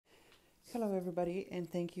Hello, everybody, and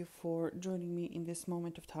thank you for joining me in this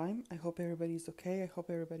moment of time. I hope everybody's okay. I hope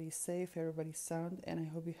everybody's safe, everybody's sound, and I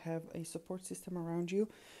hope you have a support system around you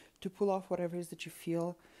to pull off whatever it is that you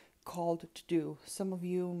feel called to do. Some of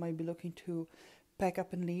you might be looking to pack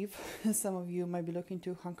up and leave, some of you might be looking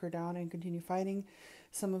to hunker down and continue fighting,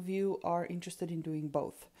 some of you are interested in doing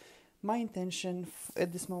both. My intention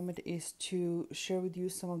at this moment is to share with you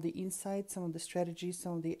some of the insights, some of the strategies,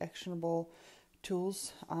 some of the actionable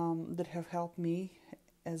tools that have helped me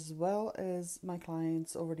as well as my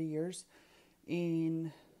clients over the years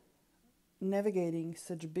in navigating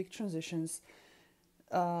such big transitions,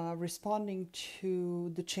 responding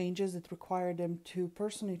to the changes that required them to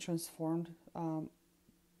personally transform,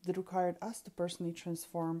 that required us to personally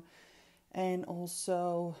transform, and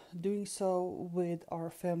also doing so with our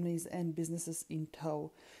families and businesses in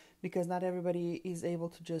tow, because not everybody is able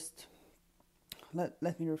to just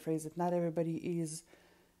let me rephrase it. Not everybody is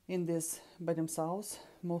in this by themselves.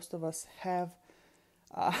 Most of us have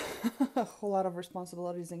uh, a whole lot of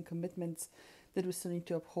responsibilities and commitments that we still need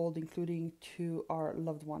to uphold, including to our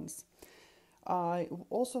loved ones. I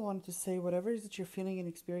also wanted to say whatever it is that you're feeling and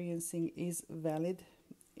experiencing is valid.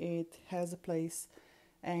 It has a place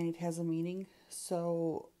and it has a meaning.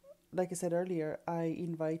 So, like I said earlier, I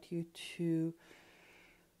invite you to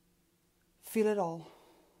feel it all,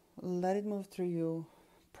 let it move through you,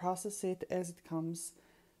 process it as it comes,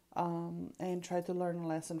 and try to learn a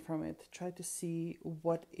lesson from it. Try to see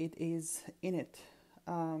what it is in it.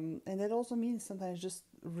 And that also means sometimes just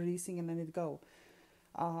releasing and letting it go.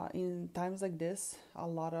 In times like this, a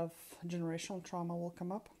lot of generational trauma will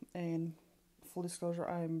come up. And full disclosure,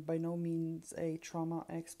 I'm by no means a trauma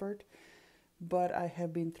expert, but I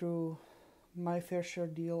have been through my fair share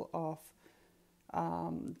deal of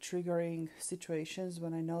triggering situations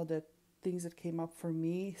when I know that things that came up for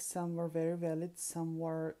me, some were very valid, some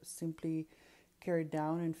were simply carried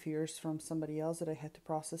down in fears from somebody else that I had to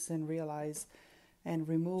process and realize and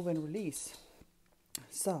remove and release.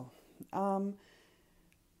 So, I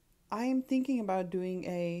am thinking about doing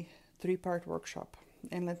a 3-part workshop.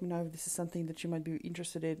 And let me know if this is something that you might be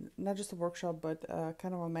interested in. Not just a workshop, but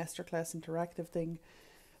kind of a masterclass interactive thing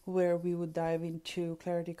where we would dive into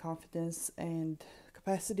clarity, confidence, and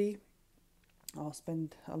capacity. I'll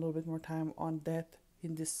spend a little bit more time on that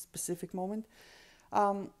in this specific moment,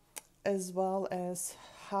 um, as well as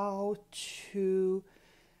how to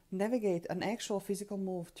navigate an actual physical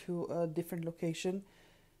move to a different location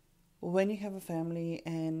when you have a family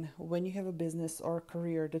and when you have a business or a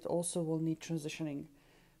career that also will need transitioning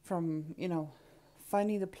from,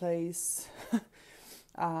 finding the place,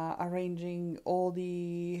 arranging all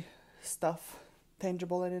the stuff,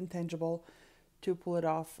 tangible and intangible, to pull it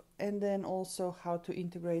off, and then also how to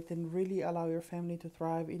integrate and really allow your family to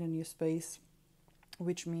thrive in a new space,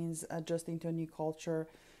 which means adjusting to a new culture,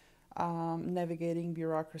 navigating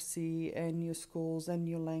bureaucracy and new schools and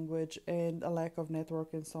new language and a lack of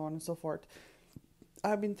network and so on and so forth.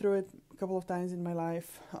 I've been through it a couple of times in my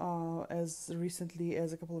life, as recently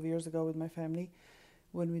as a couple of years ago with my family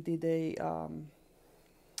when we did a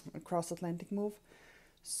cross-Atlantic move.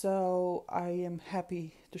 So I am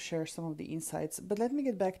happy to share some of the insights. But let me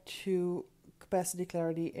get back to capacity,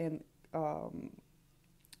 clarity, and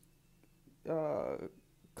uh,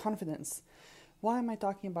 confidence. Why am I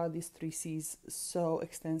talking about these 3 C's so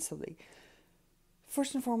extensively?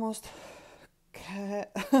 First and foremost,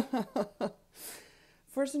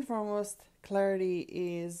 first and foremost, clarity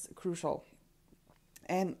is crucial.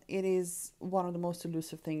 And it is one of the most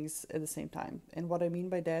elusive things at the same time. And what I mean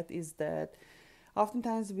by that is that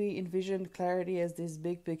oftentimes we envision clarity as this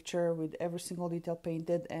big picture with every single detail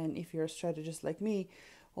painted, and if you're a strategist like me,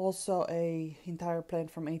 also a entire plan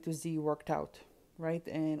from A to Z worked out, right?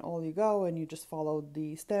 And all you go and you just follow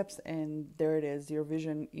the steps and there it is, your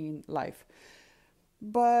vision in life.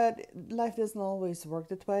 But life doesn't always work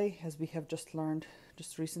that way, as we have just learned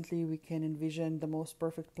just recently. We can envision the most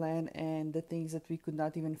perfect plan, and the things that we could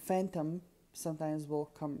not even fathom sometimes will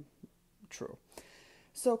come true.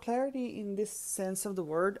 So clarity in this sense of the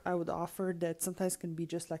word, I would offer that sometimes can be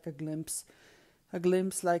just like a glimpse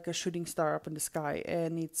like a shooting star up in the sky,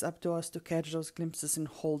 and it's up to us to catch those glimpses and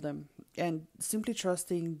hold them. And simply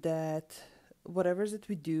trusting that whatever that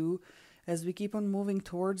we do, as we keep on moving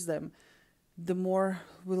towards them, the more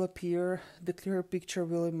will appear, the clearer picture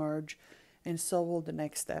will emerge, and so will the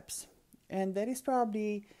next steps. And that is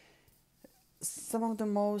probably some of the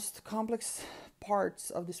most complex parts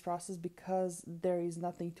of this process, because there is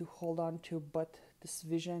nothing to hold on to but this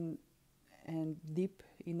vision and deep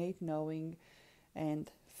innate knowing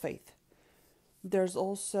and faith. There's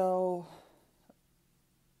also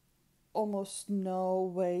almost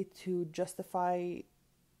no way to justify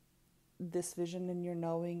this vision and your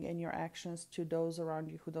knowing and your actions to those around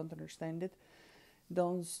you who don't understand it,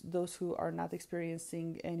 those who are not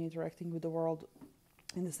experiencing and interacting with the world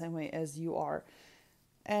in the same way as you are.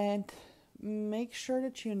 And make sure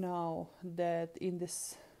that you know that in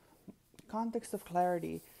this context of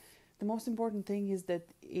clarity, the most important thing is that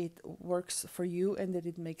it works for you and that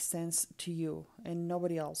it makes sense to you and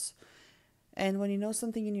nobody else. And when you know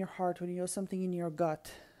something in your heart, when you know something in your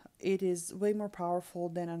gut, it is way more powerful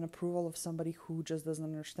than an approval of somebody who just doesn't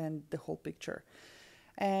understand the whole picture.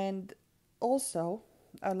 And also,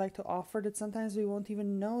 I'd like to offer that sometimes we won't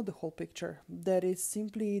even know the whole picture. That is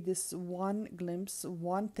simply this one glimpse,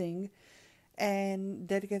 one thing, and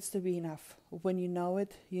that gets to be enough. When you know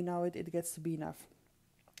it, it gets to be enough.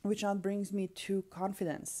 Which now brings me to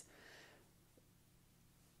confidence.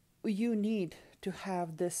 You need to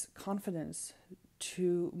have this confidence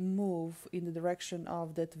to move in the direction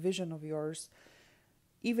of that vision of yours,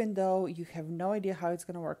 even though you have no idea how it's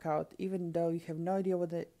going to work out, even though you have no idea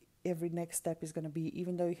what every next step is going to be,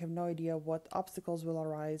 even though you have no idea what obstacles will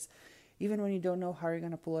arise, even when you don't know how you're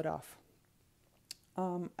going to pull it off.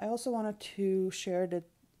 I also wanted to share that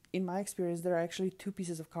in my experience, there are actually two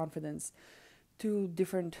pieces of confidence, two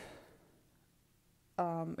different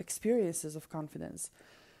experiences of confidence.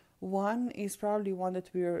 One is probably one that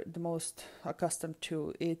we're the most accustomed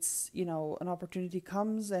to. It's, an opportunity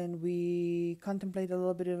comes and we contemplate a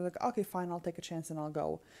little bit and like, okay, fine, I'll take a chance and I'll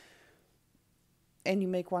go. And you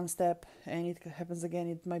make one step and it happens again.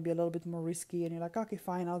 It might be a little bit more risky and you're like, okay,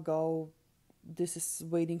 fine, I'll go. This is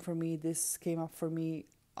waiting for me. This came up for me.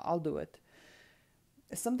 I'll do it.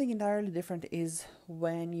 Something entirely different is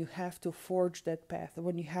when you have to forge that path,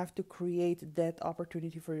 when you have to create that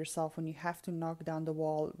opportunity for yourself, when you have to knock down the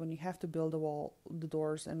wall, when you have to build the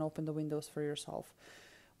doors and open the windows for yourself,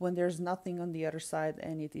 when there's nothing on the other side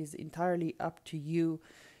and it is entirely up to you,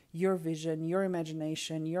 your vision, your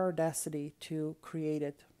imagination, your audacity to create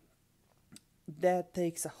it. That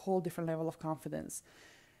takes a whole different level of confidence.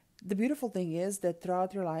 The beautiful thing is that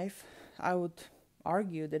throughout your life, I would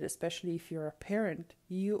argue that especially if you're a parent,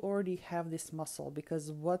 you already have this muscle,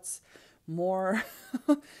 because what's more,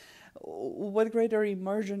 what greater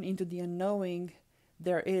immersion into the unknowing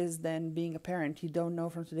there is than being a parent. You don't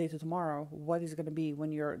know from today to tomorrow what is going to be.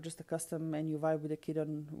 When you're just accustomed and you vibe with a kid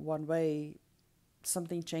on one way,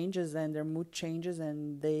 something changes and their mood changes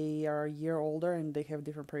and they are a year older and they have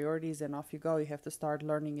different priorities and off you go. You have to start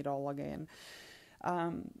learning it all again.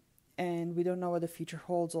 And we don't know what the future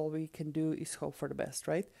holds. All we can do is hope for the best,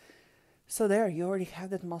 right? So there, you already have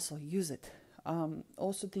that muscle. Use it.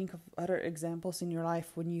 Also think of other examples in your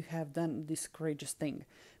life when you have done this courageous thing.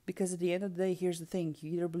 Because at the end of the day, here's the thing.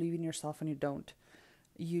 You either believe in yourself and you don't.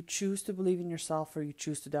 You choose to believe in yourself or you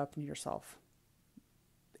choose to doubt in yourself.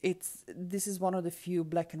 This is one of the few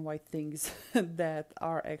black and white things that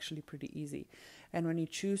are actually pretty easy. And when you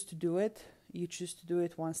choose to do it, you choose to do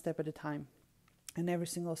it one step at a time. And every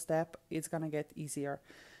single step, it's going to get easier.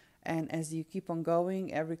 And as you keep on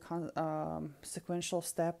going, every sequential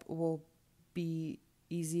step will be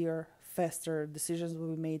easier, faster. Decisions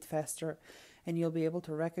will be made faster. And you'll be able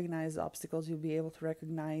to recognize obstacles. You'll be able to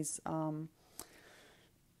recognize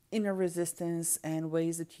inner resistance and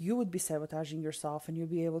ways that you would be sabotaging yourself. And you'll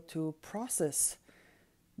be able to process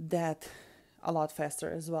that a lot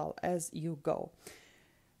faster as well as you go.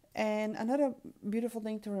 And another beautiful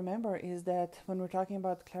thing to remember is that when we're talking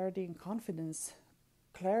about clarity and confidence,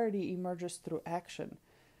 clarity emerges through action.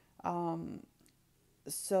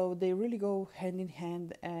 So they really go hand in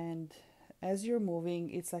hand, and as you're moving,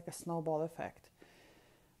 it's like a snowball effect.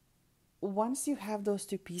 Once you have those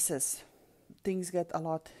two pieces, things get a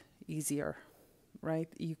lot easier, right?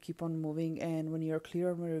 You keep on moving, and when you're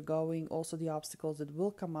clear on where you're going, also the obstacles that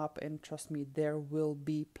will come up, and trust me, there will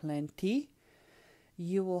be plenty.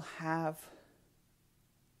 You will have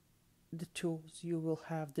the tools, you will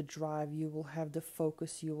have the drive, you will have the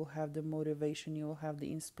focus, you will have the motivation, you will have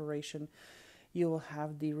the inspiration, you will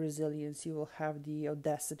have the resilience, you will have the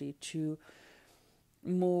audacity to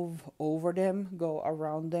move over them, go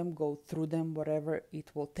around them, go through them, whatever it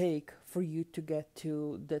will take for you to get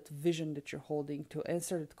to that vision that you're holding, to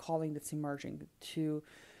answer that calling that's emerging, to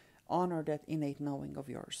honor that innate knowing of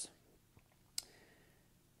yours.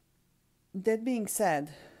 That being said,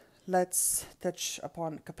 let's touch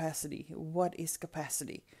upon capacity. What is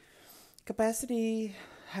capacity? Capacity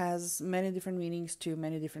has many different meanings to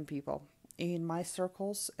many different people. In my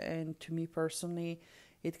circles and to me personally,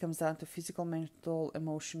 it comes down to physical, mental,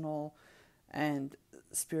 emotional, and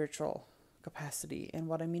spiritual capacity. And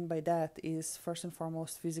what I mean by that is, first and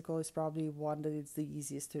foremost, physical is probably one that is the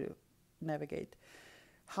easiest to navigate.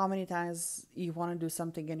 How many times you want to do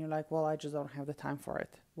something and you're like, well, I just don't have the time for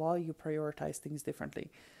it. Well, you prioritize things differently.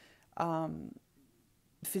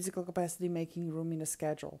 Physical capacity, making room in a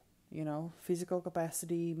schedule, physical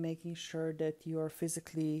capacity, making sure that you're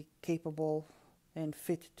physically capable and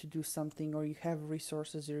fit to do something, or you have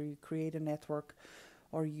resources, or you create a network,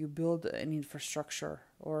 or you build an infrastructure,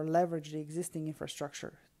 or leverage the existing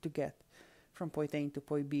infrastructure to get from point A to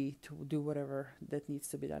point B to do whatever that needs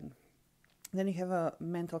to be done. Then you have a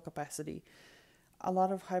mental capacity. A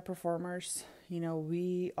lot of high performers,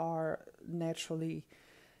 we are naturally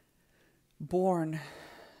born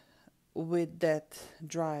with that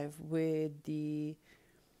drive, with the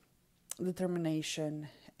determination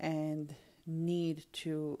and need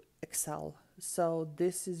to excel. So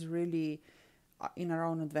this is really in our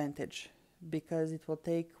own advantage, because it will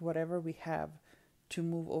take whatever we have to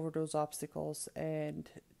move over those obstacles and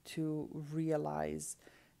to realize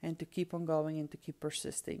and to keep on going and to keep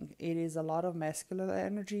persisting. It is a lot of masculine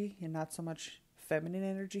energy and not so much feminine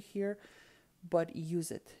energy here, but use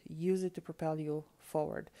it to propel you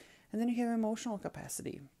forward. And then you have emotional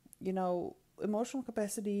capacity. Emotional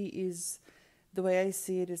capacity is, the way I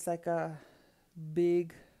see it, is like a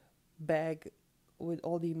big bag with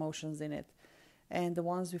all the emotions in it. And the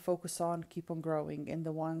ones we focus on keep on growing, and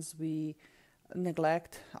the ones we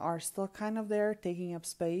neglect are still kind of there, taking up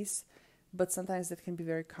space, but sometimes that can be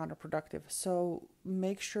very counterproductive. So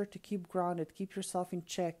make sure to keep grounded, keep yourself in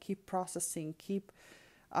check, keep processing, keep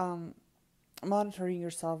monitoring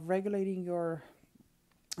yourself, regulating your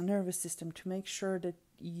nervous system to make sure that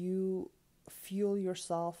you fuel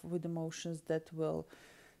yourself with emotions that will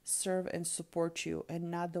serve and support you, and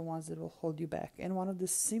not the ones that will hold you back. And one of the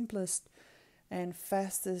simplest and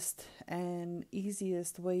fastest and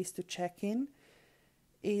easiest ways to check in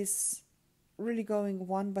is really going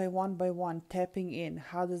one by one, tapping in.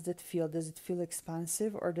 How does that feel? Does it feel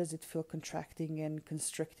expansive, or does it feel contracting and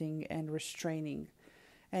constricting and restraining?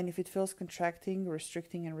 And if it feels contracting,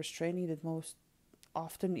 restricting, and restraining, that most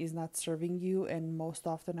often is not serving you, and most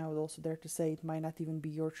often, I would also dare to say, it might not even be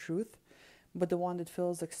your truth. But the one that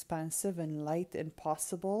feels expansive and light and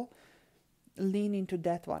possible, lean into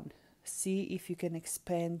that one. See if you can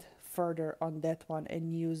expand further on that one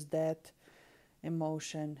and use that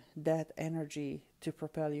emotion, that energy to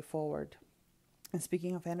propel you forward. And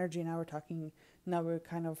speaking of energy, now we're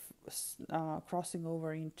kind of crossing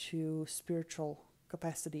over into spiritual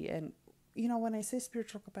capacity. And when I say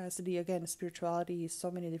spiritual capacity, again, spirituality is so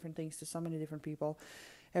many different things to so many different people.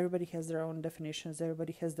 Everybody has their own definitions.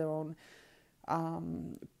 Everybody has their own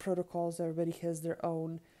protocols. Everybody has their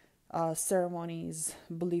own ceremonies,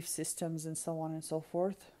 belief systems, and so on and so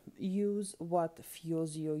forth. Use what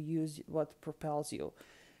fuels you, use what propels you.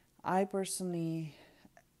 I personally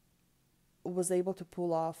was able to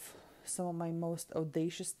pull off some of my most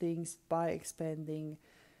audacious things by expanding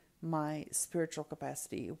my spiritual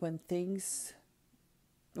capacity. When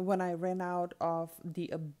I ran out of the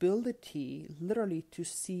ability literally to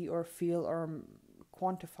see or feel or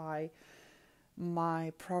quantify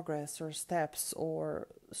my progress or steps or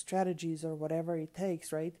strategies or whatever it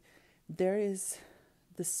takes, right? There is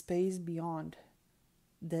the space beyond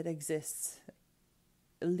that exists.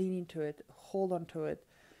 Lean into it, hold on to it.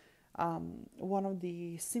 One of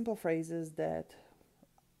the simple phrases that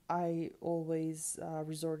I always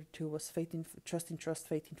resorted to was trust in trust,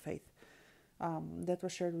 faith in faith. That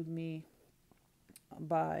was shared with me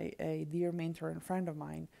by a dear mentor and friend of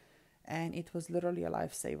mine, and it was literally a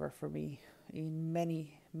lifesaver for me in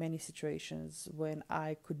many, many situations when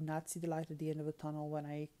I could not see the light at the end of the tunnel, when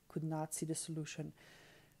I could not see the solution.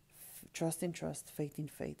 Trust in trust, faith in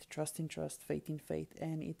faith, trust in trust, faith in faith,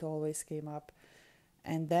 and it always came up.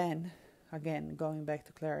 And then, again, going back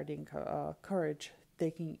to clarity and courage,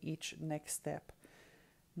 taking each next step,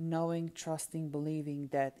 knowing, trusting, believing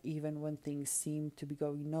that even when things seem to be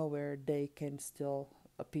going nowhere, they can still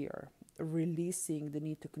appear. Releasing the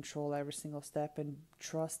need to control every single step and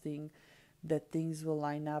trusting that things will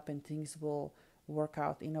line up and things will work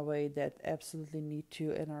out in a way that absolutely need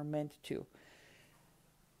to and are meant to.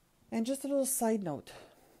 And just a little side note,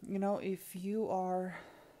 if you are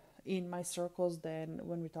in my circles, then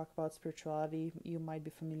when we talk about spirituality, you might be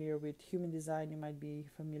familiar with human design, you might be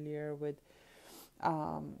familiar with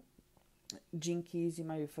Gene Keys, you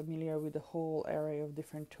might be familiar with the whole array of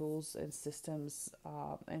different tools and systems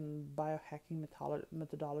and biohacking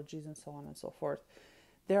methodologies and so on and so forth.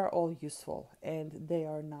 They are all useful, and they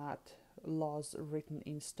are not laws written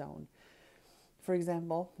in stone. For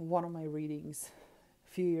example, one of my readings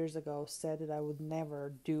a few years ago said that I would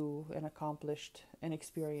never do and accomplish and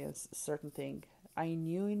experience a certain thing. I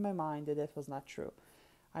knew in my mind that that was not true.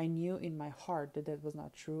 I knew in my heart that that was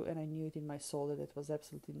not true, and I knew it in my soul that it was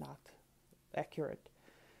absolutely not accurate.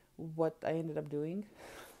 What I ended up doing,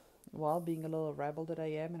 well, being a little rebel that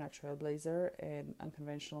I am and a trailblazer and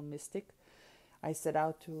unconventional mystic, I set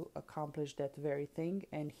out to accomplish that very thing,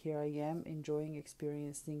 and here I am enjoying,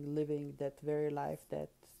 experiencing, living that very life that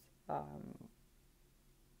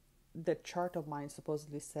that chart of mine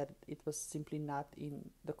supposedly said it was simply not in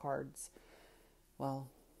the cards. Well,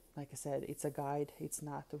 like I said, it's a guide, it's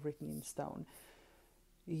not written in stone.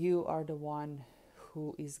 You are the one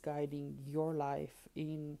who is guiding your life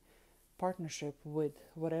in partnership with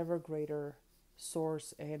whatever greater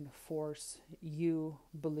source and force you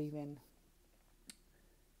believe in.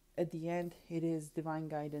 At the end, it is divine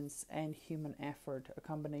guidance and human effort, a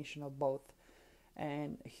combination of both.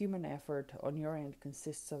 And human effort on your end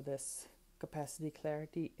consists of this capacity,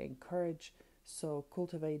 clarity, and courage. So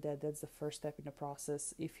cultivate that. That's the first step in the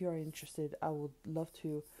process. If you're interested, I would love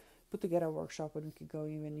to put together a workshop and we could go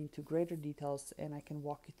even into greater details, and I can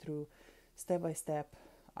walk you through step by step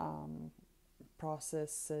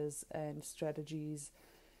processes and strategies,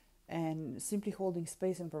 and simply holding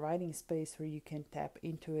space and providing space where you can tap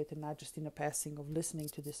into it and not just in a passing of listening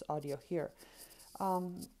to this audio here.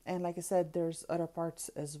 And like I said, there's other parts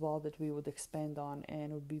as well that we would expand on,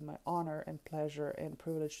 and it would be my honor and pleasure and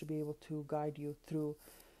privilege to be able to guide you through,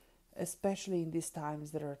 especially in these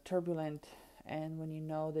times that are turbulent and when you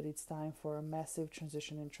know that it's time for a massive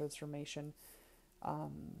transition and transformation,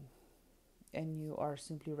 and you are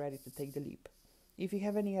simply ready to take the leap. If you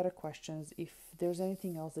have any other questions, if there's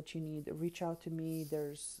anything else that you need, reach out to me.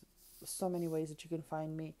 There's so many ways that you can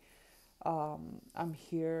find me. I'm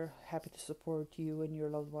here, happy to support you and your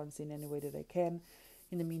loved ones in any way that I can.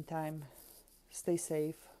 In the meantime, stay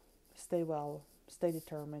safe, stay well, stay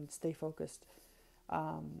determined, stay focused,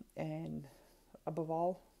 and above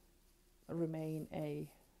all, remain a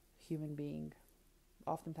human being.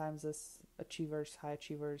 Oftentimes, as achievers, high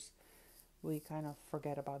achievers, we kind of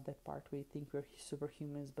forget about that part. We think we're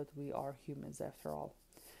superhumans, but we are humans after all.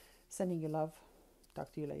 Sending you love.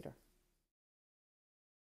 Talk to you later.